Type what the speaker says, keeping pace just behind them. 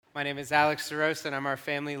My name is Alex Soros, and I'm our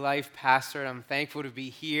family life pastor, and I'm thankful to be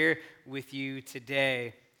here with you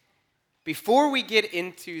today. Before we get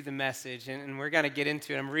into the message, and we're going to get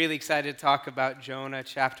into it, I'm really excited to talk about Jonah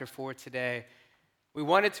chapter 4 today. We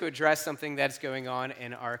wanted to address something that's going on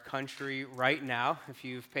in our country right now. If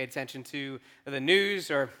you've paid attention to the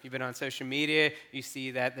news or you've been on social media, you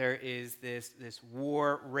see that there is this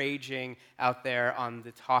war raging out there on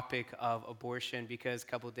the topic of abortion because a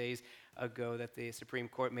couple of days ago that the Supreme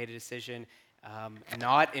Court made a decision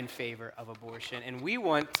not in favor of abortion. And we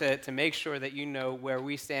want to make sure that you know where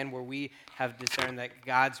we stand, where we have discerned that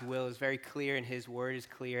God's will is very clear and his word is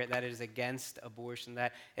clear, that it is against abortion,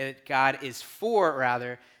 that God is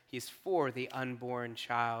he's for the unborn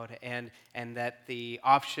child, and that the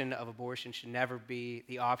option of abortion should never be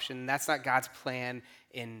the option. That's not God's plan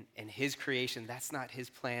in his creation. That's not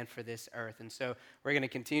his plan for this earth. And so we're going to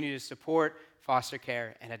continue to support foster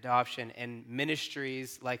care and adoption and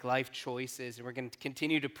ministries like Life Choices. And we're going to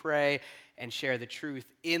continue to pray and share the truth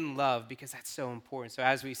in love because that's so important. So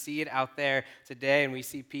as we see it out there today and we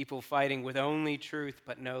see people fighting with only truth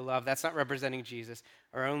but no love, that's not representing Jesus.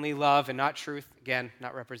 Or only love and not truth, again,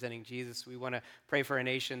 not representing Jesus. We want to pray for a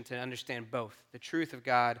nation to understand both, the truth of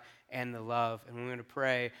God and the love. And we want to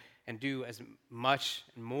pray and do as much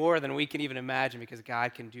and more than we can even imagine because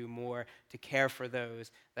God can do more to care for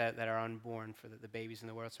those that are unborn, for the babies in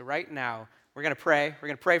the world. So right now, we're going to pray. We're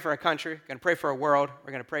going to pray for our country. We're going to pray for our world.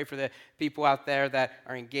 We're going to pray for the people out there that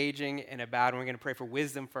are engaging in a battle. And we're going to pray for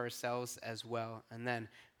wisdom for ourselves as well. And then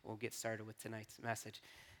we'll get started with tonight's message.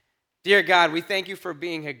 Dear God, we thank you for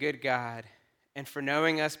being a good God and for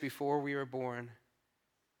knowing us before we were born,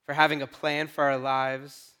 for having a plan for our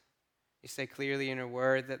lives. You say clearly in your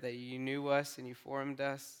word that you knew us and you formed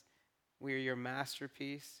us. We are your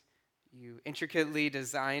masterpiece. You intricately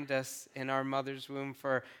designed us in our mother's womb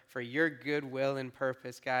for your good will and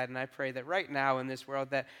purpose, God. And I pray that right now in this world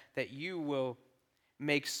that you will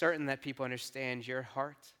make certain that people understand your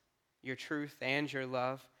heart, your truth, and your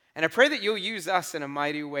love. And I pray that you'll use us in a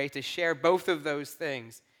mighty way to share both of those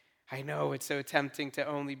things. I know it's so tempting to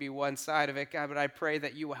only be one side of it, God, but I pray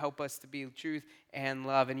that you will help us to be truth and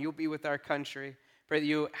love, and you'll be with our country. Pray that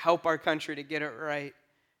you help our country to get it right,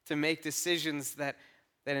 to make decisions that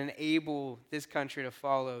enable this country to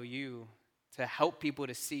follow you, to help people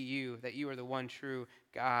to see you, that you are the one true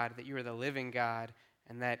God, that you are the living God,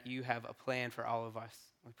 and that you have a plan for all of us.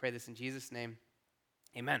 We pray this in Jesus' name.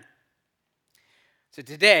 Amen. So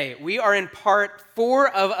today, we are in part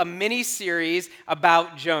 4 of a mini-series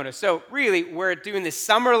about Jonah. So really, we're doing this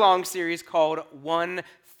summer-long series called One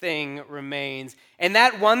Thing Remains. And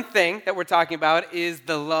that one thing that we're talking about is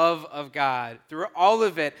the love of God. Through all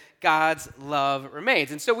of it, God's love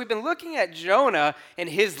remains. And so we've been looking at Jonah and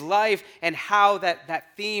his life and how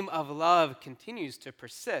that theme of love continues to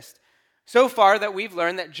persist. So far that we've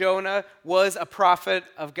learned that Jonah was a prophet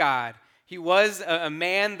of God. He was a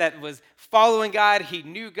man that was following God. He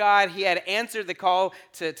knew God. He had answered the call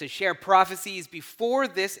to share prophecies before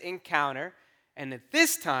this encounter. And at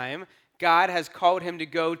this time, God has called him to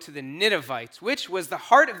go to the Ninevites, which was the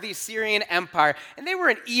heart of the Assyrian Empire. And they were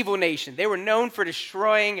an evil nation. They were known for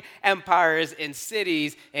destroying empires and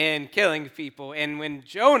cities and killing people. And when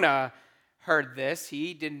Jonah heard this,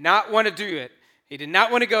 he did not want to do it. He did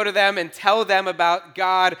not want to go to them and tell them about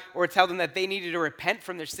God or tell them that they needed to repent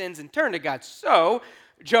from their sins and turn to God. So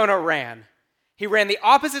Jonah ran. He ran the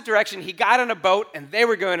opposite direction. He got on a boat, and they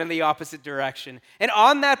were going in the opposite direction. And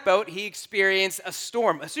on that boat, he experienced a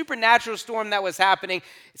storm, a supernatural storm that was happening,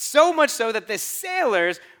 so much so that the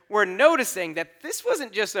sailors were noticing that this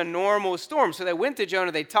wasn't just a normal storm. So they went to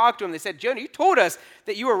Jonah, they talked to him, they said, Jonah, you told us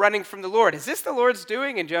that you were running from the Lord. Is this the Lord's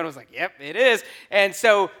doing? And Jonah was like, yep, it is. And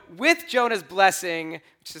so with Jonah's blessing,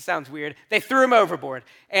 which just sounds weird, they threw him overboard.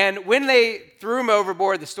 And when they threw him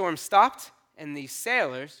overboard, the storm stopped, and these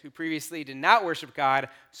sailors, who previously did not worship God,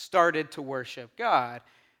 started to worship God.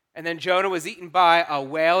 And then Jonah was eaten by a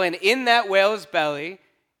whale, and in that whale's belly,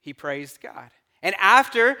 he praised God. And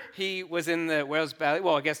after he was in the whale's belly,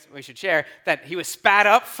 well, I guess we should share that he was spat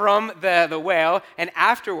up from the whale, and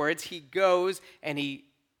afterwards he goes and he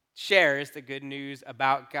shares the good news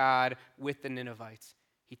about God with the Ninevites.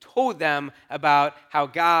 He told them about how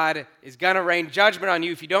God is going to rain judgment on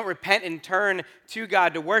you if you don't repent and turn to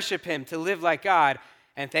God to worship him, to live like God.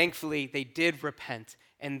 And thankfully, they did repent,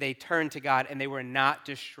 and they turned to God, and they were not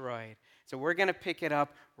destroyed. So we're going to pick it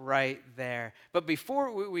up right there. But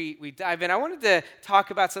before we dive in, I wanted to talk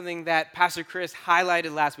about something that Pastor Chris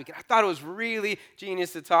highlighted last week. And I thought it was really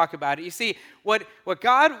genius to talk about it. You see, what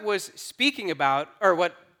God was speaking about, or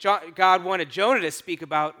what God wanted Jonah to speak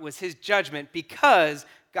about, was his judgment because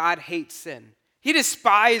God hates sin. He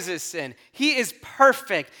despises sin. He is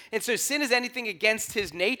perfect. And so sin is anything against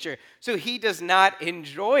his nature. So he does not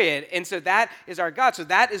enjoy it. And so that is our God. So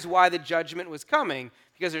that is why the judgment was coming,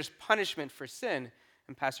 because there's punishment for sin.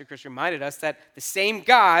 And Pastor Chris reminded us that the same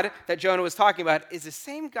God that Jonah was talking about is the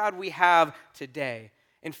same God we have today.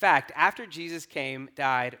 In fact, after Jesus came,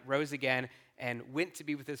 died, rose again, and went to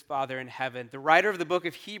be with his Father in heaven, the writer of the book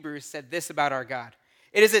of Hebrews said this about our God: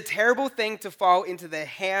 "It is a terrible thing to fall into the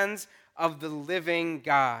hands of the living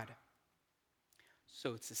God."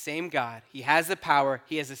 So it's the same God. He has the power.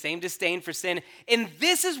 He has the same disdain for sin. And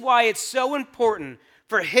this is why it's so important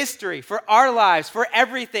for history, for our lives, for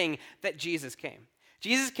everything, that Jesus came.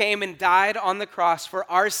 Jesus came and died on the cross for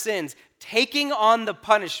our sins, taking on the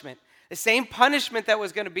punishment. The same punishment that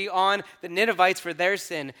was going to be on the Ninevites for their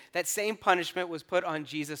sin, that same punishment was put on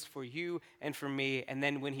Jesus for you and for me. And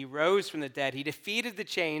then when he rose from the dead, he defeated the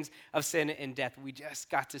chains of sin and death. We just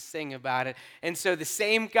got to sing about it. And so the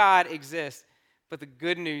same God exists. But the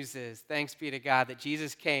good news is, thanks be to God, that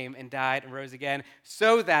Jesus came and died and rose again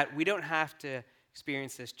so that we don't have to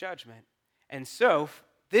experience this judgment. And so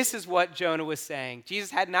this is what Jonah was saying. Jesus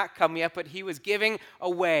had not come yet, but he was giving a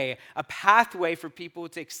way, a pathway for people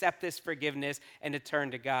to accept this forgiveness and to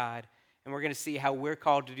turn to God. And we're going to see how we're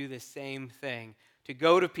called to do the same thing, to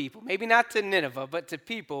go to people, maybe not to Nineveh, but to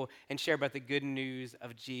people, and share about the good news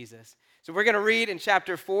of Jesus. So we're going to read in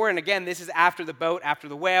chapter 4, and again, this is after the boat, after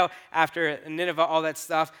the whale, after Nineveh, all that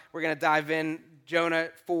stuff. We're going to dive in.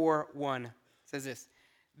 Jonah 4:1 says this: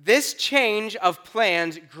 "This change of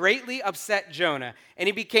plans greatly upset Jonah, and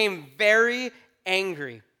he became very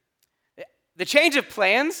angry." The change of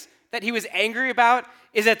plans that he was angry about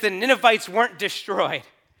is that the Ninevites weren't destroyed.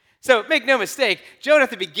 So make no mistake, Jonah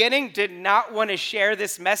at the beginning did not want to share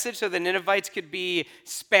this message so the Ninevites could be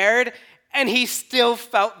spared, and he still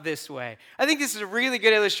felt this way. I think this is a really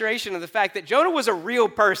good illustration of the fact that Jonah was a real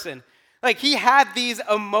person. Like, he had these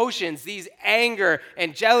emotions, these anger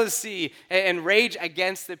and jealousy and rage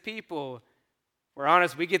against the people. We're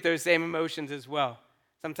honest, we get those same emotions as well.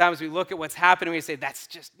 Sometimes we look at what's happening and we say, that's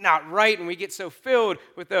just not right, and we get so filled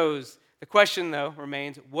with those. The question, though,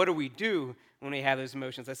 remains, what do we do when we have those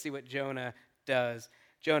emotions? Let's see what Jonah does.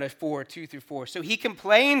 Jonah 4:2-4. "So he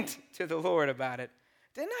complained to the Lord about it.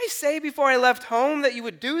 'Didn't I say before I left home that you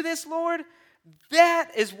would do this, Lord?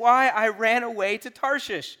 That is why I ran away to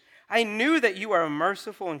Tarshish. I knew that you are a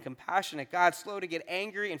merciful and compassionate God, slow to get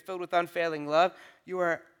angry and filled with unfailing love. You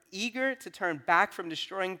are eager to turn back from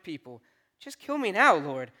destroying people. Just kill me now,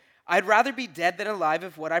 Lord. I'd rather be dead than alive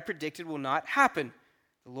if what I predicted will not happen.'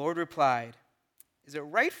 The Lord replied, 'Is it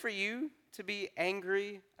right for you to be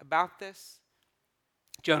angry about this?'"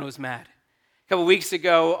 Jonah was mad. A couple weeks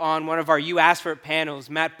ago on one of our You Asked For It panels,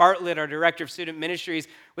 Matt Bartlett, our director of student ministries,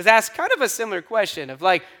 was asked kind of a similar question of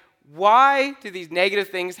like, why do these negative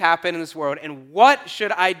things happen in this world, and what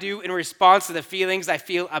should I do in response to the feelings I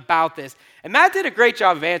feel about this? And Matt did a great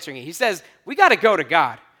job of answering it. He says, we got to go to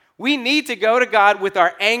God. We need to go to God with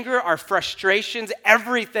our anger, our frustrations,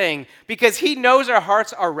 everything, because he knows our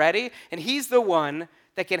hearts already, and he's the one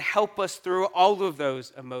that can help us through all of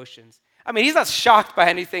those emotions. I mean, he's not shocked by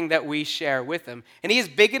anything that we share with him, and he has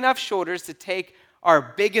big enough shoulders to take our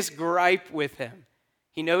biggest gripe with him.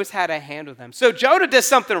 He knows how to handle them. So Jonah does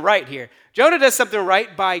something right here. Jonah does something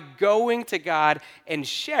right by going to God and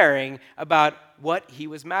sharing about what he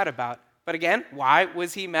was mad about. But again, why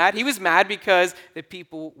was he mad? He was mad because the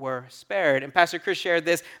people were spared. And Pastor Chris shared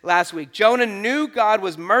this last week. Jonah knew God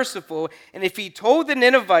was merciful, and if he told the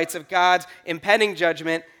Ninevites of God's impending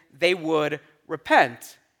judgment, they would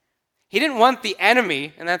repent. He didn't want the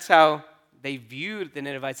enemy, and that's how they viewed the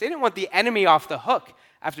Ninevites. They didn't want the enemy off the hook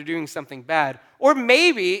after doing something bad. Or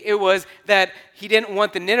maybe it was that he didn't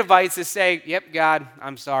want the Ninevites to say, yep, God,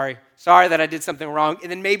 I'm sorry. Sorry that I did something wrong.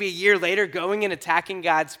 And then maybe a year later going and attacking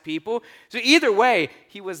God's people. So either way,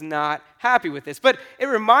 he was not happy with this. But it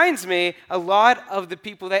reminds me a lot of the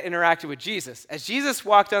people that interacted with Jesus. As Jesus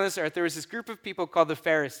walked on this earth, there was this group of people called the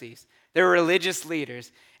Pharisees. They were religious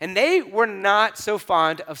leaders. And they were not so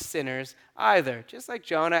fond of sinners either. Just like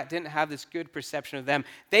Jonah didn't have this good perception of them.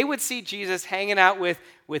 They would see Jesus hanging out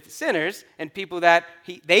with sinners and people that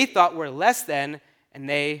they thought were less than, and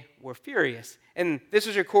they were furious. And this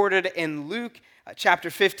was recorded in Luke chapter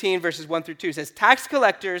 15, verses 1-2. It says, tax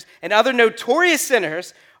collectors and other notorious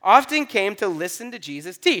sinners often came to listen to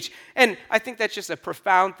Jesus teach. And I think that's just a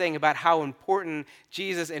profound thing about how important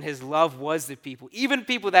Jesus and his love was to people. Even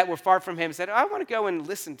people that were far from him said, I want to go and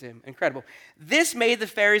listen to him. Incredible. This made the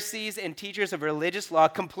Pharisees and teachers of religious law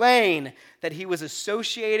complain that he was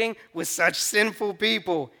associating with such sinful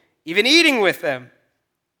people, even eating with them.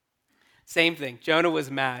 Same thing. Jonah was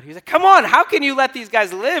mad. He's like, come on, how can you let these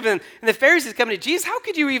guys live? And the Pharisees come to Jesus, how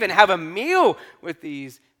could you even have a meal with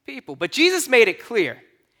these people? But Jesus made it clear.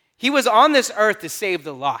 He was on this earth to save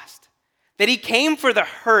the lost, that he came for the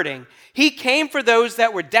hurting. He came for those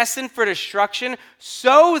that were destined for destruction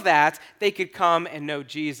so that they could come and know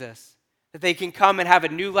Jesus, that they can come and have a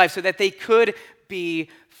new life so that they could be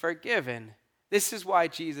forgiven. This is why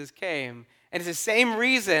Jesus came. And it's the same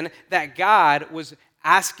reason that God was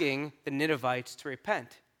asking the Ninevites to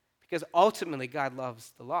repent, because ultimately God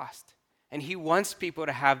loves the lost. And he wants people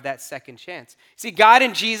to have that second chance. See, God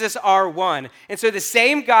and Jesus are one. And so the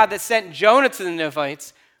same God that sent Jonah to the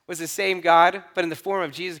Ninevites was the same God, but in the form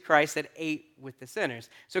of Jesus Christ, that ate with the sinners.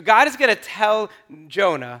 So God is going to tell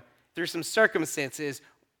Jonah through some circumstances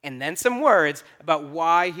and then some words about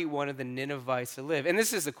why he wanted the Ninevites to live. And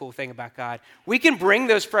this is the cool thing about God. We can bring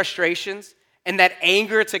those frustrations and that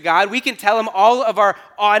anger to God. We can tell him all of our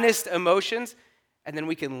honest emotions, and then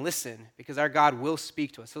we can listen, because our God will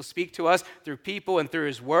speak to us. He'll speak to us through people and through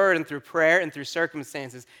his word and through prayer and through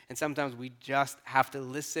circumstances. And sometimes we just have to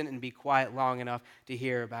listen and be quiet long enough to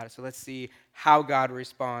hear about it. So let's see how God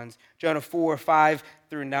responds. Jonah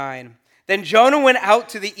 4:5-9. Then Jonah went out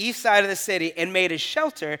to the east side of the city and made a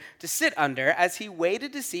shelter to sit under as he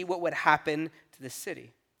waited to see what would happen to the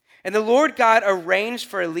city. And the Lord God arranged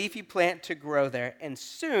for a leafy plant to grow there, and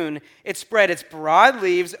soon it spread its broad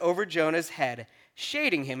leaves over Jonah's head,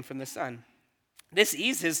 shading him from the sun. This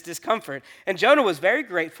eased his discomfort, and Jonah was very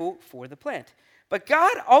grateful for the plant. But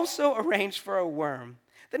God also arranged for a worm.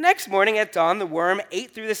 The next morning at dawn, the worm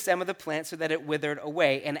ate through the stem of the plant so that it withered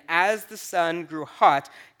away. And as the sun grew hot,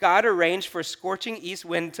 God arranged for a scorching east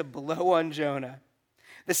wind to blow on Jonah.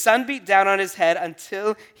 The sun beat down on his head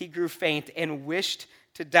until he grew faint and wished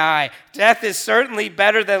to die. Death is certainly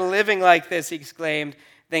better than living like this, he exclaimed.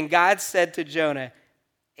 Then God said to Jonah,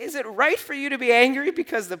 is it right for you to be angry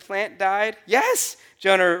because the plant died? Yes,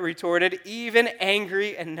 Jonah retorted, even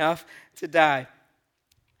angry enough to die.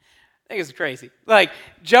 I think it's crazy. Like,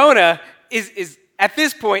 Jonah is at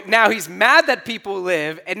this point, now he's mad that people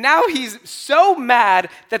live, and now he's so mad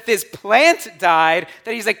that this plant died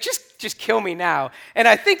that he's like, just kill me now. And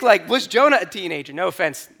I think, like, was Jonah a teenager? No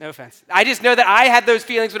offense. I just know that I had those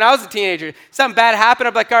feelings when I was a teenager. Something bad happened,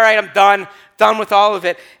 I'm like, all right, I'm done with all of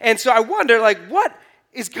it. And so I wonder, like, what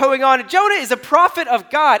is going on? Jonah is a prophet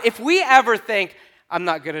of God. If we ever think, I'm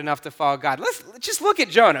not good enough to follow God, let's just look at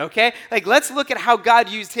Jonah, okay? Like, let's look at how God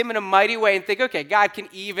used him in a mighty way and think, okay, God can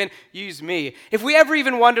even use me. If we ever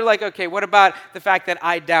even wonder, like, okay, what about the fact that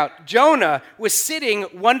I doubt? Jonah was sitting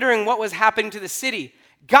wondering what was happening to the city.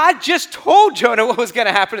 God just told Jonah what was going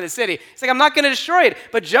to happen to the city. He's like, I'm not going to destroy it.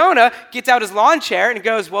 But Jonah gets out his lawn chair and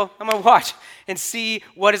goes, well, I'm going to watch and see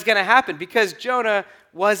what is going to happen, because Jonah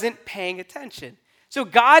wasn't paying attention. So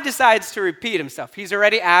God decides to repeat himself. He's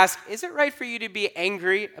already asked, is it right for you to be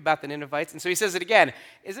angry about the Ninevites? And so he says it again.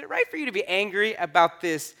 Is it right for you to be angry about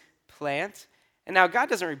this plant? And now God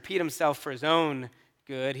doesn't repeat himself for his own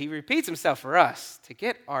good. He repeats himself for us to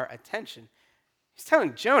get our attention. He's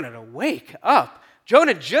telling Jonah to wake up.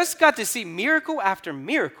 Jonah just got to see miracle after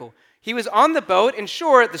miracle. He was on the boat, and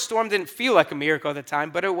sure, the storm didn't feel like a miracle at the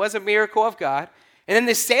time, but it was a miracle of God. And then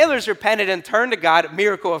the sailors repented and turned to God,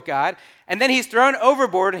 miracle of God. And then he's thrown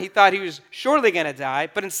overboard, and he thought he was surely going to die.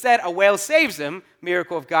 But instead, a whale saves him,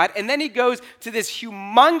 miracle of God. And then he goes to this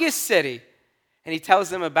humongous city, and he tells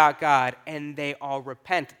them about God, and they all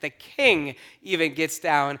repent. The king even gets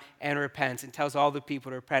down and repents and tells all the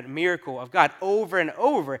people to repent. Miracle of God over and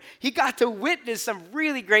over. He got to witness some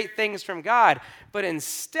really great things from God. But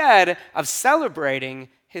instead of celebrating,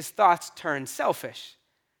 his thoughts turned selfish.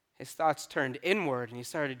 His thoughts turned inward, and he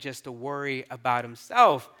started just to worry about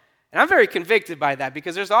himself. And I'm very convicted by that,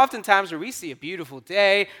 because there's often times where we see a beautiful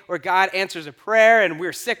day, or God answers a prayer, and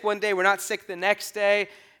we're sick one day, we're not sick the next day,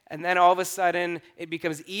 and then all of a sudden it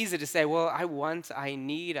becomes easy to say, well, I want, I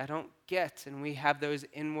need, I don't get, and we have those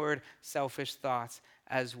inward selfish thoughts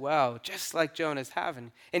as well, just like Jonah's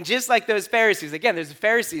having. And just like those Pharisees, again, there's the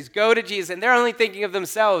Pharisees go to Jesus, and they're only thinking of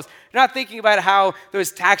themselves. They're not thinking about how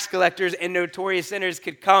those tax collectors and notorious sinners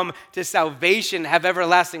could come to salvation, have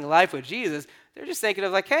everlasting life with Jesus. They're just thinking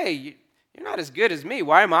of like, hey, you're not as good as me.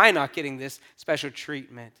 Why am I not getting this special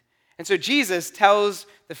treatment? And so Jesus tells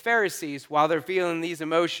the Pharisees, while they're feeling these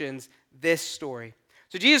emotions, this story.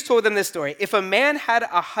 So Jesus told them this story. If a man had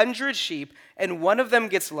 100 sheep and one of them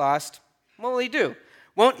gets lost, what will he do?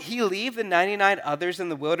 Won't he leave the 99 others in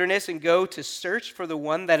the wilderness and go to search for the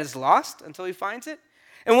one that is lost until he finds it?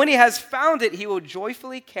 And when he has found it, he will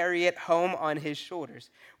joyfully carry it home on his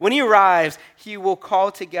shoulders. When he arrives, he will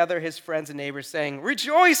call together his friends and neighbors, saying,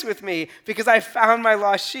 rejoice with me, because I found my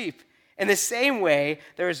lost sheep. In the same way,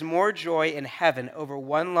 there is more joy in heaven over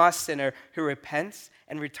one lost sinner who repents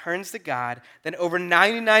and returns to God than over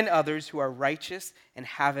 99 others who are righteous and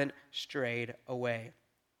haven't strayed away.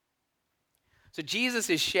 So Jesus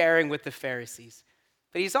is sharing with the Pharisees,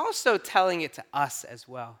 but he's also telling it to us as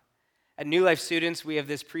well. At New Life Students, we have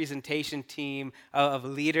this presentation team of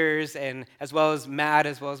leaders, and as well as Matt,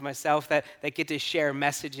 as well as myself, that get to share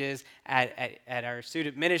messages at our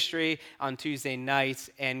student ministry on Tuesday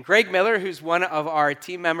nights. And Greg Miller, who's one of our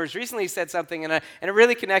team members, recently said something, and it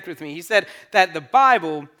really connected with me. He said that the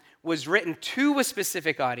Bible was written to a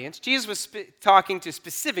specific audience. Jesus was talking to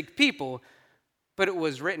specific people, but it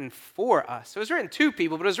was written for us. So it was written to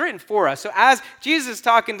people, but it was written for us. So as Jesus is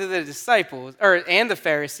talking to the disciples, and the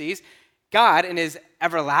Pharisees, God, in his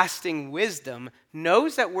everlasting wisdom,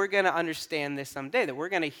 knows that we're going to understand this someday, that we're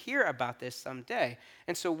going to hear about this someday.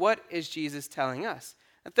 And so what is Jesus telling us?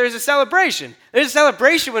 That there's a celebration. There's a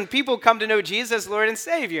celebration when people come to know Jesus as Lord and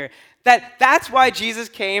Savior. That's why Jesus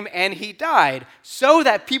came and he died, so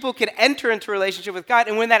that people can enter into a relationship with God.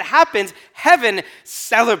 And when that happens, heaven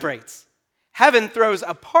celebrates. Heaven throws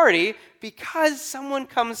a party because someone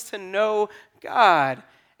comes to know God.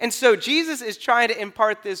 And so Jesus is trying to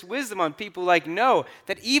impart this wisdom on people like, no,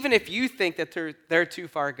 that even if you think that they're too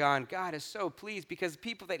far gone, God is so pleased because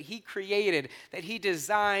people that he created, that he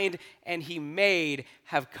designed and he made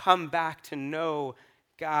have come back to know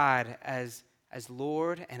God as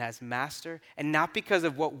Lord and as Master, and not because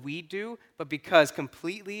of what we do, but because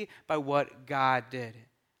completely by what God did.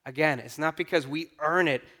 Again, it's not because we earn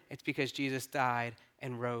it, it's because Jesus died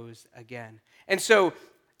and rose again. And so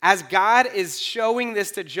as God is showing this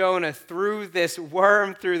to Jonah through this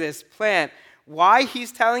worm, through this plant, why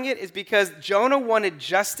he's telling it is because Jonah wanted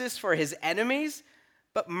justice for his enemies,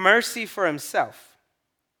 but mercy for himself.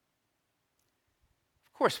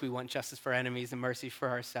 Of course we want justice for our enemies and mercy for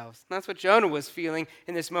ourselves. And that's what Jonah was feeling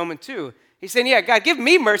in this moment too. He's saying, yeah, God, give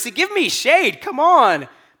me mercy, give me shade, come on.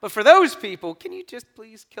 But for those people, can you just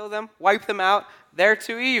please kill them, wipe them out? They're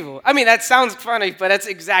too evil. I mean, that sounds funny, but that's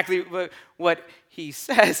exactly what he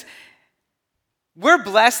says. We're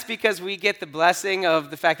blessed because we get the blessing of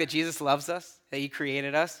the fact that Jesus loves us, that he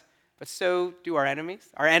created us, but so do our enemies.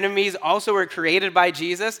 Our enemies also were created by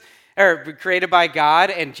Jesus, or created by God,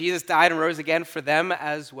 and Jesus died and rose again for them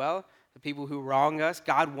as well. The people who wrong us,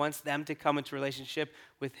 God wants them to come into relationship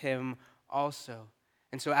with him also.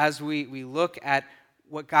 And so as we look at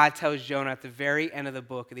what God tells Jonah at the very end of the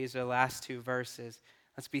book, these are the last two verses,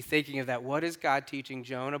 let's be thinking of that. What is God teaching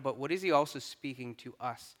Jonah, but what is he also speaking to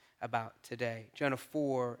us about today? Jonah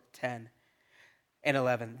 4:10 and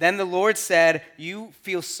 11. Then the Lord said, you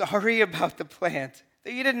feel sorry about the plant,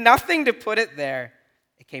 that you did nothing to put it there.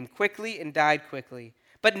 It came quickly and died quickly.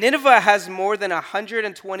 But Nineveh has more than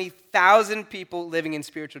 120,000 people living in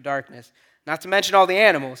spiritual darkness, not to mention all the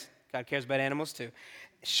animals. God cares about animals too.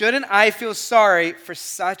 Shouldn't I feel sorry for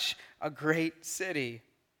such a great city?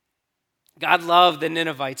 God loved the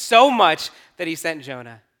Ninevites so much that he sent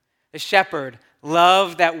Jonah. The shepherd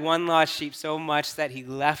loved that one lost sheep so much that he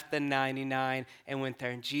left the 99 and went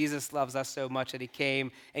there. And Jesus loves us so much that he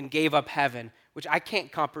came and gave up heaven, which I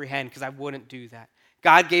can't comprehend because I wouldn't do that.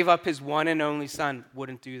 God gave up his one and only son,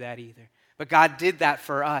 wouldn't do that either. But God did that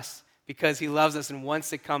for us because he loves us and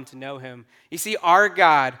wants to come to know him. You see, our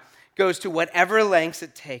God goes to whatever lengths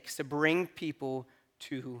it takes to bring people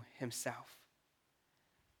to himself.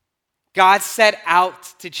 God set out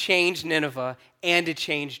to change Nineveh and to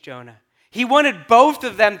change Jonah. He wanted both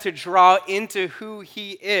of them to draw into who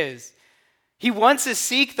he is. He wants to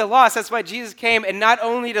seek the lost. That's why Jesus came, and not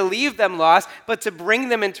only to leave them lost, but to bring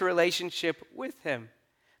them into relationship with him.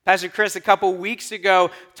 Pastor Chris, a couple weeks ago,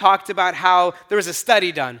 talked about how there was a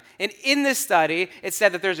study done. And in this study, it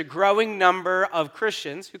said that there's a growing number of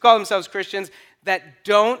Christians who call themselves Christians that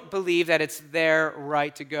don't believe that it's their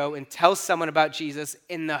right to go and tell someone about Jesus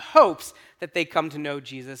in the hopes that they come to know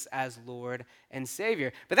Jesus as Lord and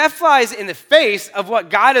Savior. But that flies in the face of what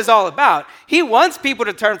God is all about. He wants people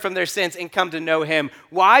to turn from their sins and come to know him.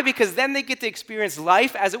 Why? Because then they get to experience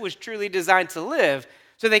life as it was truly designed to live.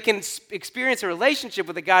 So they can experience a relationship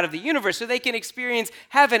with the God of the universe, so they can experience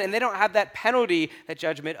heaven, and they don't have that penalty, that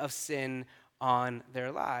judgment of sin on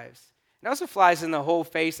their lives. It also flies in the whole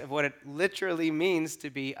face of what it literally means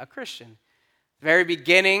to be a Christian. The very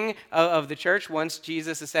beginning of the church, once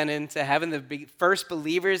Jesus ascended into heaven, the first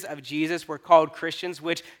believers of Jesus were called Christians,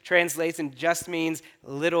 which translates and just means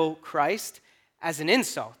little Christ, as an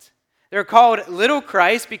insult. They're called little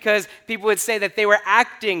Christ because people would say that they were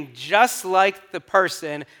acting just like the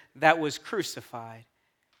person that was crucified.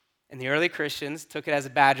 And the early Christians took it as a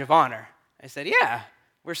badge of honor. They said, yeah,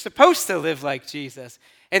 we're supposed to live like Jesus.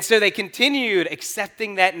 And so they continued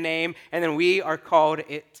accepting that name, and then we are called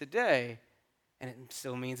it today. And it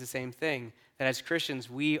still means the same thing, that as Christians,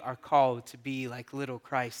 we are called to be like little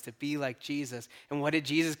Christ, to be like Jesus. And what did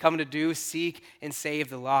Jesus come to do? Seek and save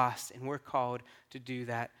the lost. And we're called to do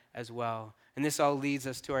that as well. And this all leads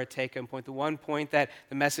us to our take-home point, the one point that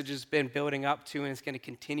the message has been building up to and is going to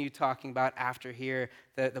continue talking about after here,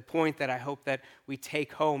 the point that I hope that we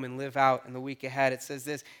take home and live out in the week ahead. It says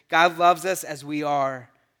this: God loves us as we are,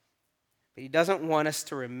 but he doesn't want us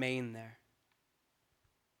to remain there.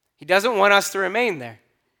 He doesn't want us to remain there.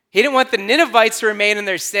 He didn't want the Ninevites to remain in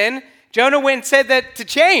their sin. Jonah went and said that to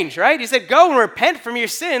change, right? He said, go and repent from your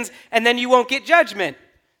sins, and then you won't get judgment.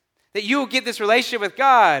 That you will get this relationship with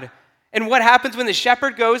God. And what happens when the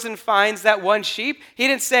shepherd goes and finds that one sheep? He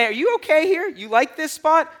didn't say, are you okay here? You like this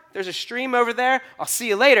spot? There's a stream over there. I'll see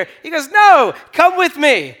you later. He goes, no, come with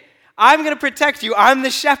me. I'm going to protect you. I'm the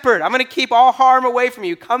shepherd. I'm going to keep all harm away from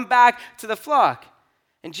you. Come back to the flock.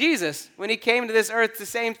 And Jesus, when he came to this earth, the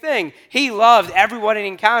same thing. He loved everyone he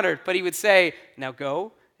encountered, but he would say, now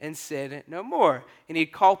go and sin no more. And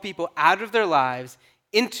he'd call people out of their lives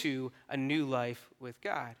into a new life with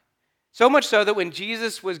God. So much so that when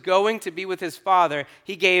Jesus was going to be with his Father,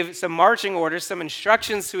 he gave some marching orders, some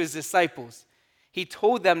instructions to his disciples. He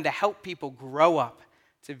told them to help people grow up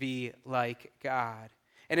to be like God.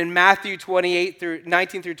 And in Matthew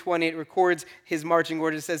 19 through 20, it records his marching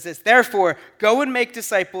orders. It says this: therefore, go and make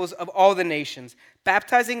disciples of all the nations,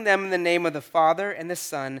 baptizing them in the name of the Father and the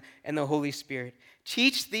Son and the Holy Spirit.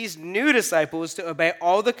 Teach these new disciples to obey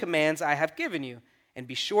all the commands I have given you. And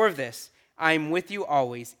be sure of this: I am with you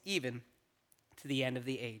always, even to the end of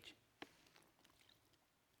the age.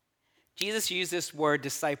 Jesus used this word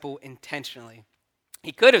disciple intentionally.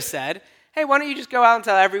 He could have said, hey, why don't you just go out and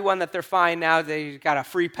tell everyone that they're fine now, they got a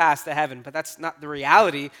free pass to heaven. But that's not the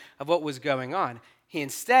reality of what was going on. He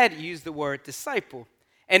instead used the word disciple.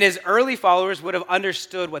 And his early followers would have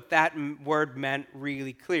understood what that word meant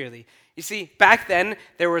really clearly. You see, back then,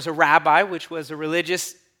 there was a rabbi, which was a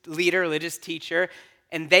religious leader, religious teacher,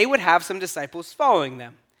 and they would have some disciples following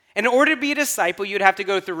them. And in order to be a disciple, you'd have to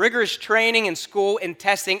go through rigorous training and school and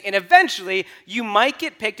testing, and eventually you might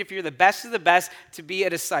get picked, if you're the best of the best, to be a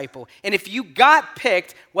disciple. And if you got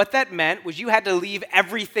picked, what that meant was you had to leave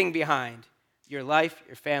everything behind, your life,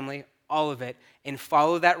 your family, all of it, and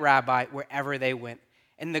follow that rabbi wherever they went.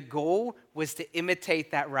 And the goal was to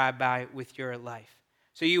imitate that rabbi with your life.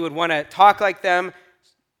 So you would want to talk like them,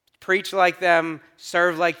 preach like them,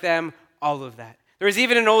 serve like them, all of that. There was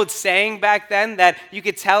even an old saying back then that you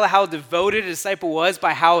could tell how devoted a disciple was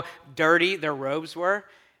by how dirty their robes were.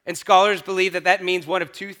 And scholars believe that that means one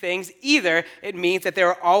of two things. Either it means that they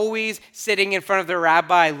were always sitting in front of the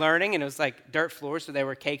rabbi learning, and it was like dirt floors, so they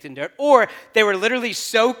were caked in dirt. Or they were literally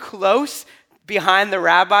so close behind the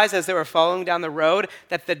rabbis as they were following down the road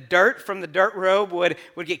that the dirt from the dirt robe would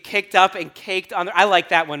get kicked up and caked on. I like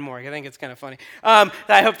that one more. I think it's kind of funny.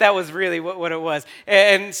 I hope that was really what it was.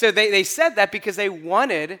 And so they said that because they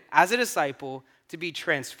wanted, as a disciple, to be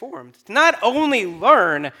transformed. To not only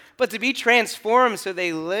learn, but to be transformed so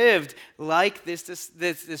they lived like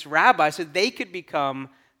this rabbi, so they could become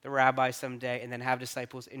the rabbi someday and then have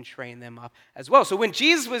disciples and train them up as well. So when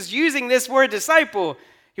Jesus was using this word disciple,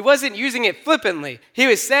 he wasn't using it flippantly. He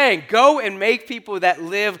was saying, go and make people that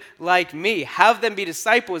live like me. Have them be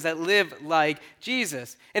disciples that live like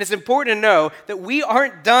Jesus. And it's important to know that we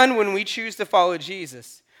aren't done when we choose to follow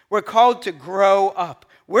Jesus. We're called to grow up.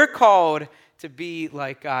 We're called to be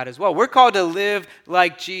like God as well. We're called to live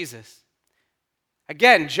like Jesus.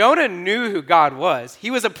 Again, Jonah knew who God was. He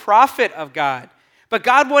was a prophet of God. But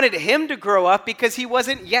God wanted him to grow up because he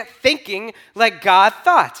wasn't yet thinking like God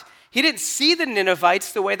thought. He didn't see the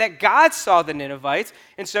Ninevites the way that God saw the Ninevites,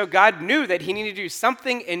 and so God knew that he needed to do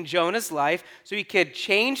something in Jonah's life so he could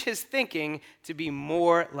change his thinking to be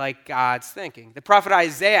more like God's thinking. The prophet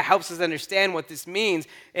Isaiah helps us understand what this means.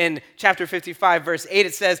 In chapter 55, verse 8,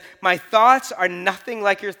 it says, my thoughts are nothing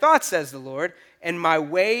like your thoughts, says the Lord, and my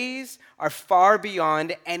ways are far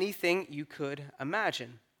beyond anything you could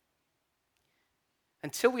imagine.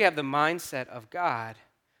 Until we have the mindset of God,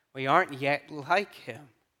 we aren't yet like him.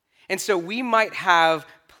 And so we might have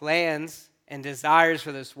plans and desires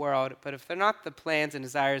for this world, but if they're not the plans and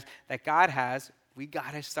desires that God has, we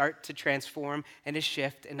got to start to transform and to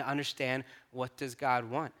shift and to understand, what does God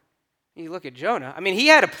want? You look at Jonah. I mean, he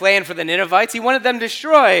had a plan for the Ninevites. He wanted them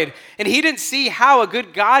destroyed. And he didn't see how a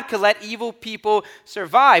good God could let evil people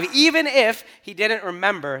survive, even if he didn't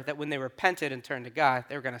remember that when they repented and turned to God,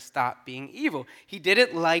 they were going to stop being evil. He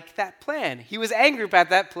didn't like that plan. He was angry about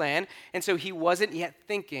that plan, and so he wasn't yet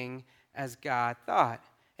thinking as God thought.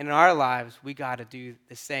 And in our lives, we got to do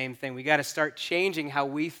the same thing. We got to start changing how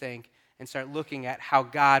we think and start looking at how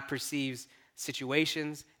God perceives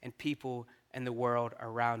situations and people and the world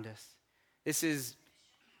around us. This is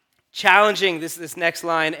challenging, this next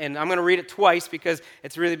line, and I'm going to read it twice because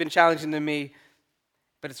it's really been challenging to me,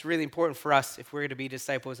 but it's really important for us if we're going to be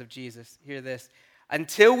disciples of Jesus. Hear this.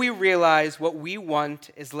 Until we realize what we want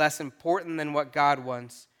is less important than what God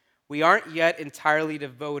wants, we aren't yet entirely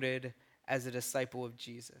devoted as a disciple of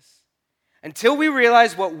Jesus. Until we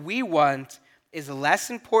realize what we want is less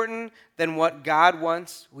important than what God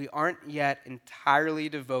wants, we aren't yet entirely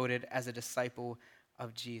devoted as a disciple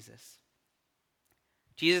of Jesus.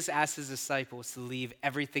 Jesus asked his disciples to leave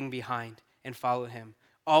everything behind and follow him.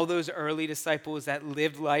 All those early disciples that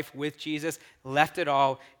lived life with Jesus left it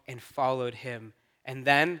all and followed him. And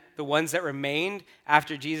then the ones that remained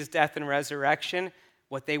after Jesus' death and resurrection,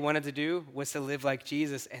 what they wanted to do was to live like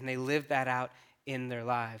Jesus, and they lived that out in their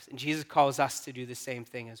lives. And Jesus calls us to do the same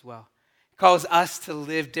thing as well. He calls us to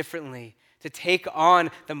live differently, to take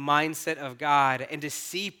on the mindset of God and to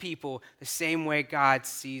see people the same way God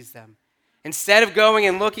sees them. Instead of going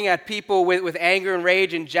and looking at people with anger and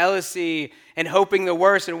rage and jealousy and hoping the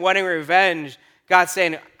worst and wanting revenge, God's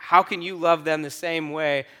saying, how can you love them the same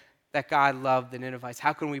way that God loved the Ninevites?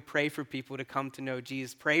 How can we pray for people to come to know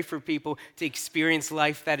Jesus? Pray for people to experience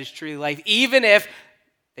life that is truly life, even if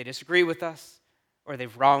they disagree with us or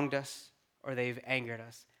they've wronged us or they've angered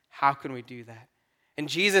us. How can we do that? And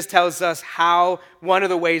Jesus tells us how, one of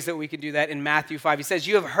the ways that we can do that in Matthew 5. He says,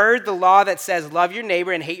 you have heard the law that says, love your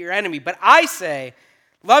neighbor and hate your enemy. But I say,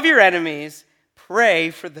 love your enemies, pray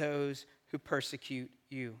for those who persecute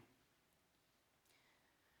you.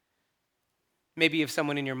 Maybe you have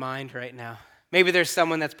someone in your mind right now. Maybe there's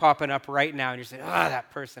someone that's popping up right now and you're saying, that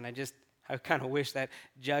person, I kind of wish that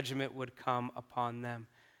judgment would come upon them.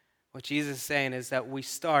 What Jesus is saying is that we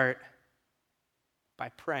start by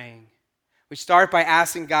praying. We start by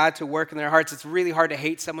asking God to work in their hearts. It's really hard to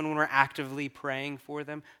hate someone when we're actively praying for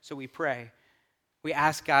them, so we pray. We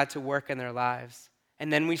ask God to work in their lives.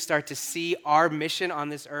 And then we start to see our mission on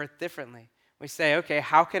this earth differently. We say, okay,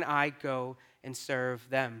 how can I go and serve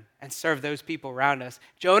them and serve those people around us?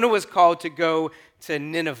 Jonah was called to go to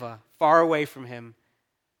Nineveh, far away from him.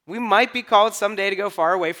 We might be called someday to go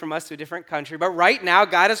far away from us to a different country, but right now,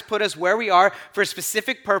 God has put us where we are for a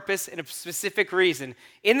specific purpose and a specific reason.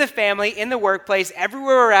 In the family, in the workplace,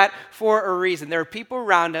 everywhere we're at for a reason. There are people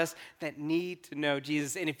around us that need to know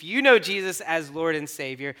Jesus. And if you know Jesus as Lord and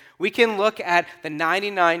Savior, we can look at the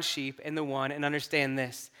 99 sheep and the one and understand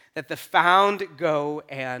this, that the found go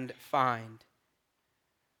and find.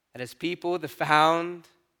 That as people, the found,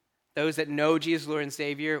 those that know Jesus, Lord and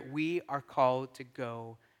Savior, we are called to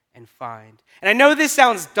go and find. And I know this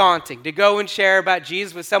sounds daunting. To go and share about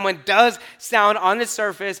Jesus with someone does sound on the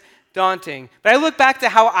surface daunting. But I look back to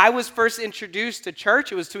how I was first introduced to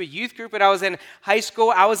church. It was to a youth group when I was in high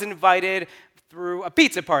school. I was invited through a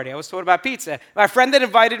pizza party. I was told about pizza. My friend that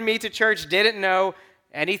invited me to church didn't know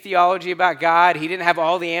any theology about God. He didn't have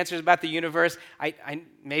all the answers about the universe.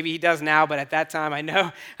 Maybe he does now, but at that time I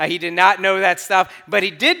know he did not know that stuff. But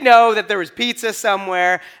he did know that there was pizza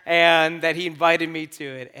somewhere and that he invited me to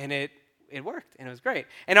it. And it worked, and it was great.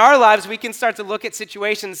 In our lives, we can start to look at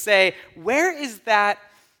situations and say, where is that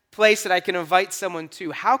place that I can invite someone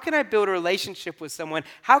to? How can I build a relationship with someone?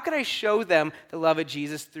 How can I show them the love of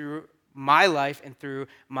Jesus through my life and through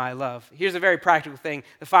my love? Here's a very practical thing.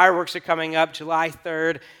 The fireworks are coming up July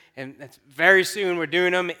 3rd, and that's very soon. We're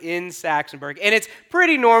doing them in Saxonburg. And it's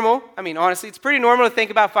pretty normal. Honestly, it's pretty normal to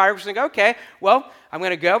think about fireworks and go, okay, well, I'm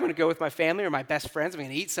going to go with my family or my best friends. I'm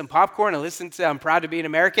going to eat some popcorn and listen to I'm Proud to Be an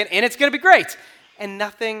American, and it's going to be great. And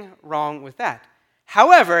nothing wrong with that.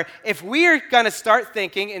 However, if we are going to start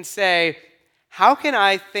thinking and say, how can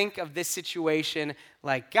I think of this situation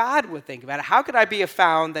like God would think about it? How could I be a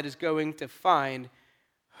found that is going to find?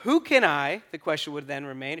 Who can I, the question would then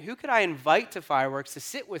remain, who could I invite to fireworks to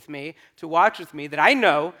sit with me, to watch with me, that I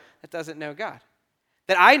know that doesn't know God?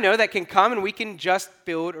 That I know that can come and we can just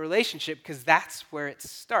build a relationship, because that's where it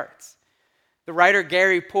starts. The writer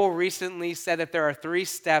Gary Poole recently said that there are 3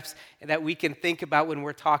 steps that we can think about when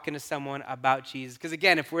we're talking to someone about Jesus. Because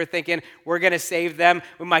again, if we're thinking we're going to save them,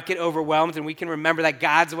 we might get overwhelmed, and we can remember that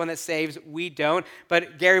God's the one that saves, we don't.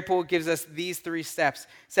 But Gary Poole gives us these 3 steps. It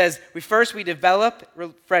says, we develop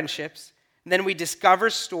friendships, and then we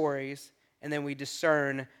discover stories, and then we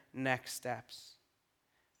discern next steps.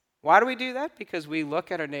 Why do we do that? Because we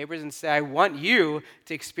look at our neighbors and say, I want you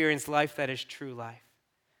to experience life that is true life.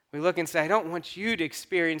 We look and say, I don't want you to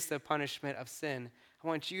experience the punishment of sin. I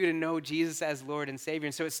want you to know Jesus as Lord and Savior.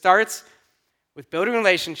 And so it starts with building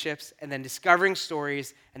relationships and then discovering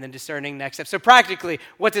stories and then discerning next steps. So practically,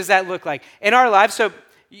 what does that look like? In our lives, so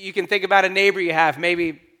you can think about a neighbor you have,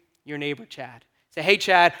 maybe your neighbor Chad. Say, hey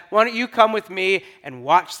Chad, why don't you come with me and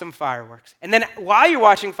watch some fireworks? And then while you're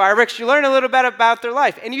watching fireworks, you learn a little bit about their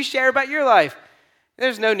life and you share about your life.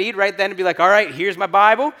 There's no need right then to be like, all right, here's my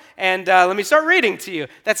Bible, and let me start reading to you.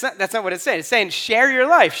 That's not what it's saying. It's saying share your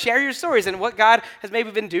life, share your stories, and what God has maybe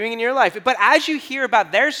been doing in your life. But as you hear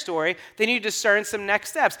about their story, then you discern some next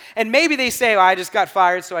steps. And maybe they say, I just got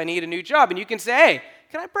fired, so I need a new job. And you can say, hey,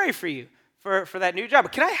 can I pray for you for that new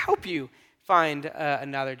job? Can I help you find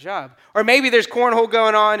another job? Or maybe there's cornhole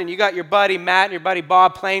going on and you got your buddy Matt and your buddy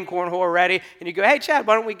Bob playing cornhole already, and you go, hey Chad,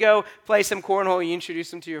 why don't we go play some cornhole? You introduce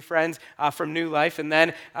them to your friends from New Life, and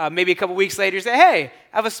then maybe a couple weeks later you say, hey,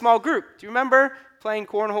 I have a small group. Do you remember playing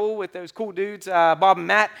cornhole with those cool dudes, Bob and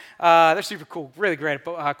Matt? They're super cool, really great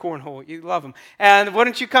at cornhole. You love them. And why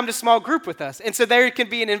don't you come to small group with us? And so there can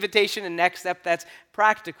be an invitation, and next step that's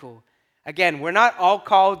practical. Again, we're not all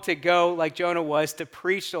called to go like Jonah was to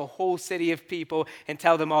preach to a whole city of people and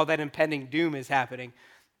tell them all that impending doom is happening.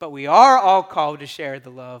 But we are all called to share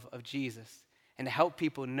the love of Jesus and to help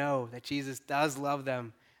people know that Jesus does love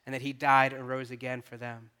them and that he died and rose again for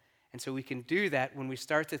them. And so we can do that when we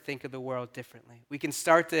start to think of the world differently. We can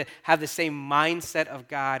start to have the same mindset of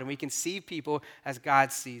God, and we can see people as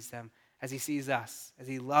God sees them, as he sees us, as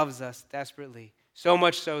he loves us desperately, so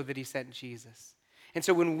much so that he sent Jesus. And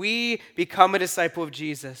so when we become a disciple of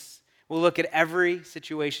Jesus, we'll look at every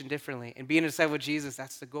situation differently. And being a disciple of Jesus,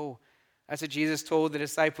 that's the goal. That's what Jesus told the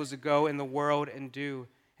disciples to go in the world and do.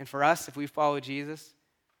 And for us, if we follow Jesus,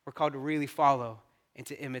 we're called to really follow and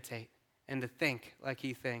to imitate and to think like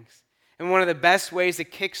he thinks. And one of the best ways to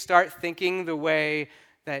kickstart thinking the way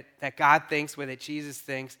that God thinks, the way that Jesus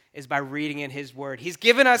thinks, is by reading in his word. He's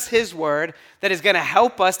given us his word that is going to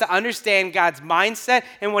help us to understand God's mindset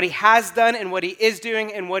and what he has done and what he is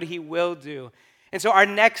doing and what he will do. And so our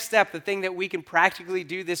next step, the thing that we can practically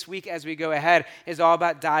do this week as we go ahead, is all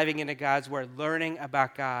about diving into God's word, learning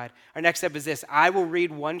about God. Our next step is this: I will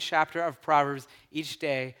read one chapter of Proverbs each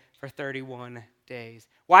day for 31 days.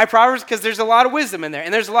 Why Proverbs? Because there's a lot of wisdom in there,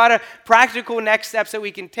 and there's a lot of practical next steps that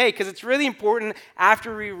we can take, because it's really important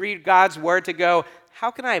after we read God's word to go,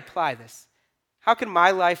 how can I apply this? How can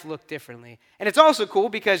my life look differently? And it's also cool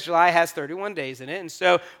because July has 31 days in it, and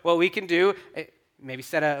so what we can do, maybe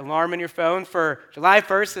set an alarm in your phone for July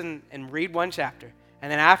 1st and read one chapter. And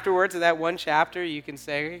then afterwards of that one chapter, you can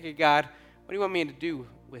say, okay, God, what do you want me to do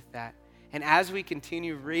with that? And as we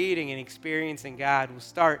continue reading and experiencing God, we'll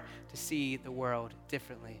start to see the world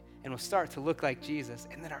differently. And we'll start to look like Jesus.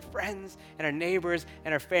 And then our friends and our neighbors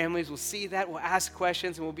and our families will see that, will ask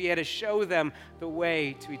questions, and we'll be able to show them the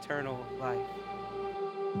way to eternal life.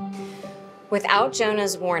 Without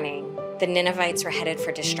Jonah's warning, the Ninevites were headed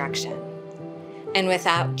for destruction. And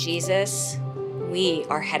without Jesus, we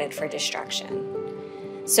are headed for destruction.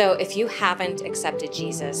 So if you haven't accepted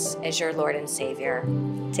Jesus as your Lord and Savior,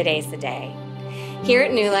 today's the day. Here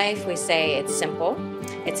at New Life, we say it's simple.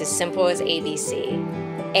 It's as simple as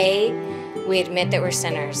ABC. A, we admit that we're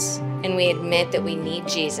sinners, and we admit that we need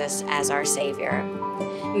Jesus as our Savior.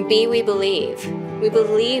 B, we believe. We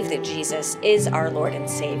believe that Jesus is our Lord and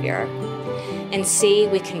Savior. And C,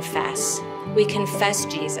 we confess. We confess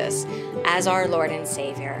Jesus as our Lord and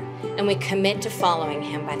Savior, and we commit to following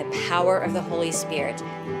him by the power of the Holy Spirit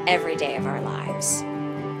every day of our lives.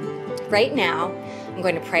 Right now, I'm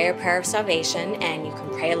going to pray a prayer of salvation, and you can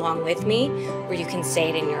pray along with me, or you can say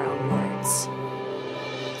it in your own words.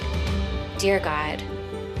 Dear God,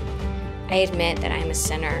 I admit that I'm a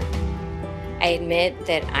sinner. I admit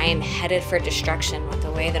that I am headed for destruction with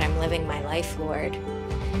the way that I'm living my life, Lord.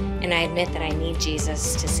 And I admit that I need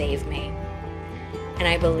Jesus to save me. And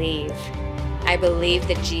I believe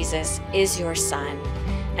that Jesus is your Son,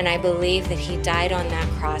 and I believe that he died on that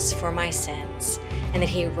cross for my sins, and that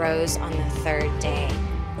he rose on the third day,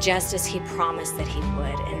 just as he promised that he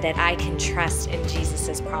would, and that I can trust in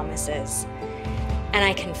Jesus' promises. And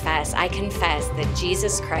I confess that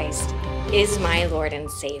Jesus Christ is my Lord and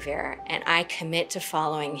Savior, and I commit to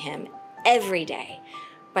following him every day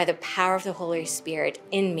by the power of the Holy Spirit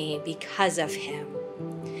in me because of him.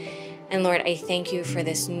 And Lord, I thank you for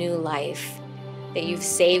this new life, that you've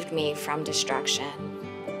saved me from destruction.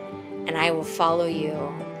 And I will follow you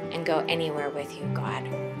and go anywhere with you, God.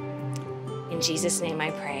 In Jesus' name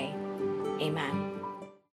I pray, amen.